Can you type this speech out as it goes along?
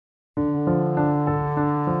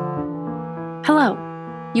Hello,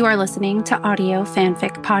 you are listening to Audio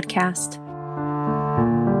Fanfic Podcast.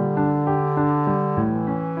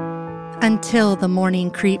 Until the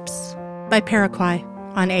Morning Creeps by Paraquai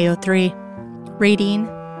on AO3. Rating,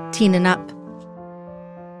 teen and up.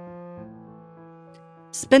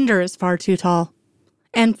 Spender is far too tall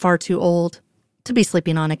and far too old to be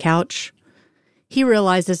sleeping on a couch. He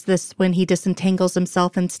realizes this when he disentangles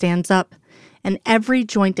himself and stands up, and every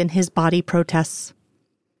joint in his body protests.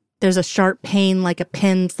 There's a sharp pain like a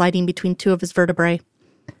pin sliding between two of his vertebrae.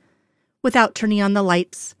 Without turning on the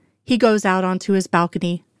lights, he goes out onto his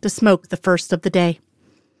balcony to smoke the first of the day.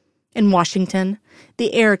 In Washington,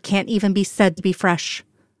 the air can't even be said to be fresh,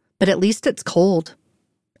 but at least it's cold.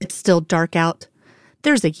 It's still dark out.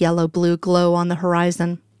 There's a yellow-blue glow on the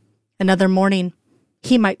horizon. Another morning,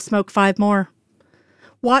 he might smoke 5 more.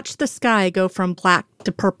 Watch the sky go from black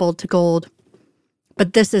to purple to gold.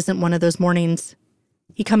 But this isn't one of those mornings.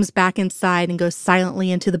 He comes back inside and goes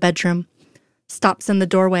silently into the bedroom, stops in the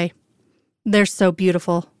doorway. They're so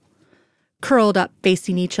beautiful. Curled up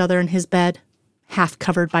facing each other in his bed, half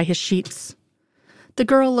covered by his sheets. The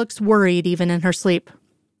girl looks worried even in her sleep,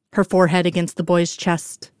 her forehead against the boy's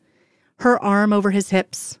chest, her arm over his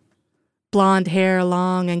hips, blonde hair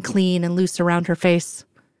long and clean and loose around her face,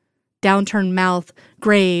 downturned mouth,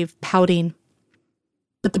 grave, pouting.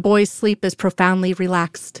 But the boy's sleep is profoundly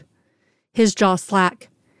relaxed, his jaw slack,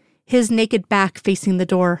 his naked back facing the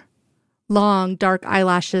door. Long, dark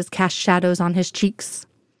eyelashes cast shadows on his cheeks.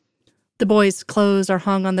 The boy's clothes are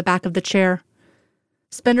hung on the back of the chair.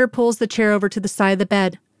 Spender pulls the chair over to the side of the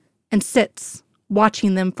bed and sits,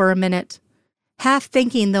 watching them for a minute, half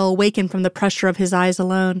thinking they'll awaken from the pressure of his eyes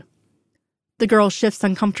alone. The girl shifts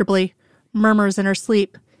uncomfortably, murmurs in her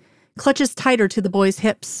sleep, clutches tighter to the boy's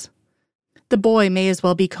hips. The boy may as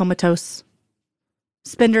well be comatose.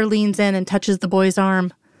 Spender leans in and touches the boy's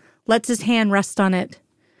arm, lets his hand rest on it,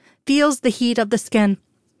 feels the heat of the skin,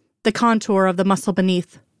 the contour of the muscle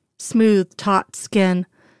beneath, smooth, taut skin,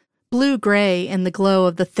 blue-gray in the glow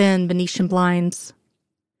of the thin Venetian blinds.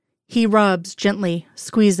 He rubs gently,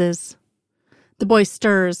 squeezes. The boy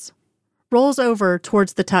stirs, rolls over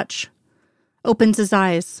towards the touch, opens his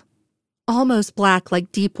eyes, almost black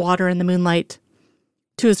like deep water in the moonlight.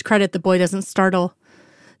 To his credit, the boy doesn't startle,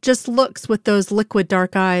 just looks with those liquid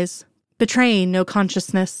dark eyes, betraying no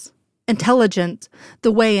consciousness, intelligent,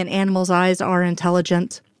 the way an animal's eyes are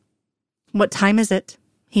intelligent. "What time is it?"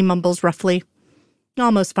 he mumbles roughly.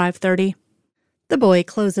 "Almost 5:30. The boy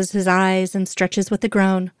closes his eyes and stretches with a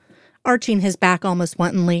groan, arching his back almost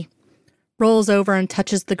wantonly, rolls over and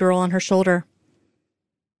touches the girl on her shoulder.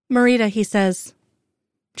 "Marita," he says.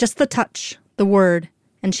 Just the touch, the word,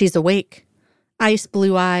 and she's awake. Ice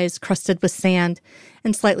blue eyes crusted with sand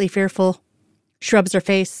and slightly fearful. Shrubs her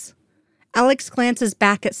face. Alex glances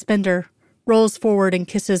back at Spender, rolls forward and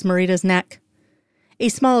kisses Marita's neck. A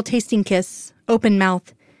small tasting kiss, open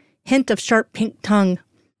mouth, hint of sharp pink tongue,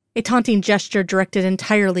 a taunting gesture directed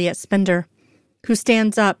entirely at Spender, who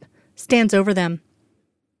stands up, stands over them.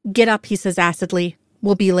 "Get up," he says acidly.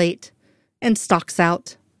 "We'll be late," and stalks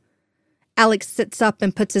out. Alex sits up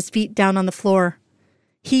and puts his feet down on the floor.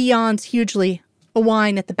 He yawns hugely, a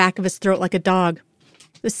whine at the back of his throat like a dog.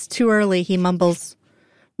 "This is too early," he mumbles,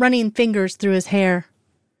 running fingers through his hair.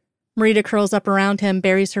 Marita curls up around him,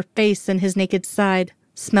 buries her face in his naked side,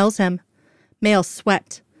 smells him. Male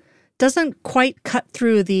sweat. Doesn't quite cut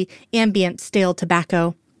through the ambient stale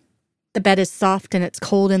tobacco. The bed is soft and it's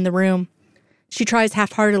cold in the room. She tries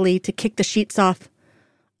half-heartedly to kick the sheets off,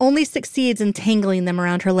 only succeeds in tangling them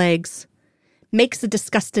around her legs. Makes a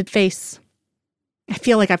disgusted face. "I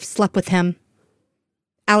feel like I've slept with him."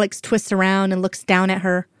 Alex twists around and looks down at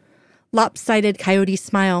her. Lopsided coyote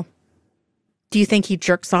smile. "Do you think he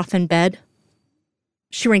jerks off in bed?"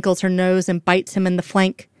 She wrinkles her nose and bites him in the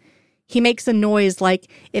flank. He makes a noise like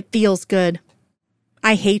it feels good.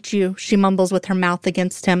 "I hate you," she mumbles with her mouth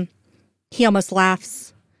against him. He almost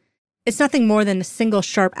laughs. It's nothing more than a single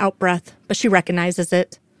sharp outbreath, but she recognizes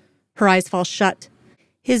it. Her eyes fall shut.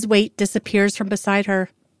 His weight disappears from beside her.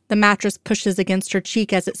 The mattress pushes against her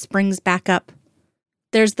cheek as it springs back up.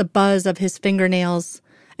 There's the buzz of his fingernails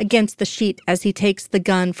against the sheet as he takes the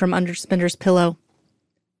gun from under Spender's pillow.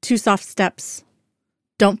 2 soft steps.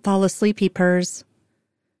 "Don't fall asleep," he purrs.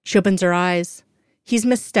 She opens her eyes. He's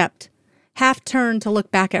misstepped, half turned to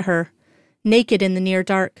look back at her, naked in the near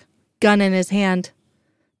dark, gun in his hand.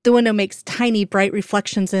 The window makes tiny bright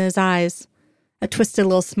reflections in his eyes, a twisted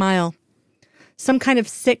little smile. Some kind of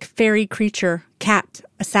sick fairy creature, cat,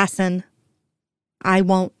 assassin. "I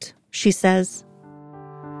won't," she says.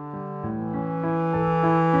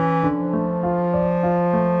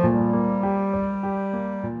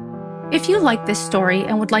 If you like this story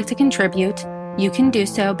and would like to contribute, you can do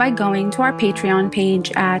so by going to our Patreon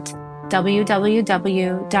page at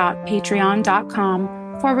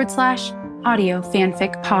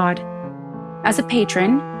www.patreon.com/audiofanficpod. As a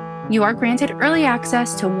patron, you are granted early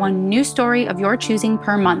access to one new story of your choosing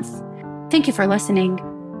per month. Thank you for listening,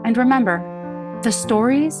 and remember, the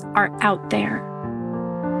stories are out there.